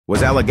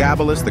Was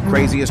Elagabalus the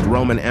craziest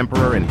Roman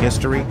emperor in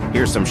history?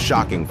 Here's some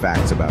shocking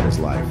facts about his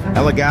life.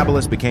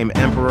 Elagabalus became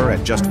emperor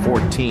at just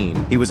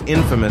 14. He was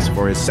infamous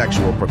for his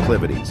sexual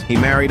proclivities. He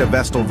married a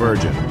Vestal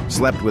virgin,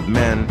 slept with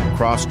men,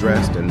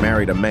 cross-dressed, and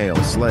married a male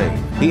slave.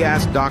 He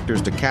asked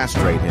doctors to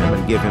castrate him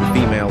and give him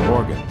female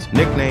organs.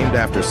 Nicknamed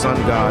after sun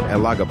god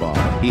Elagabal,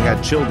 he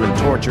had children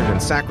tortured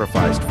and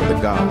sacrificed for the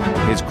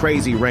god. His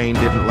crazy reign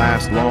didn't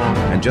last long,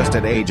 and just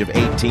at age of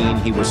 18,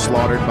 he was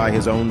slaughtered by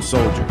his own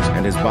soldiers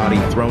and his body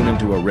thrown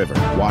into a river,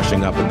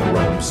 washing up in the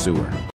Rome sewer.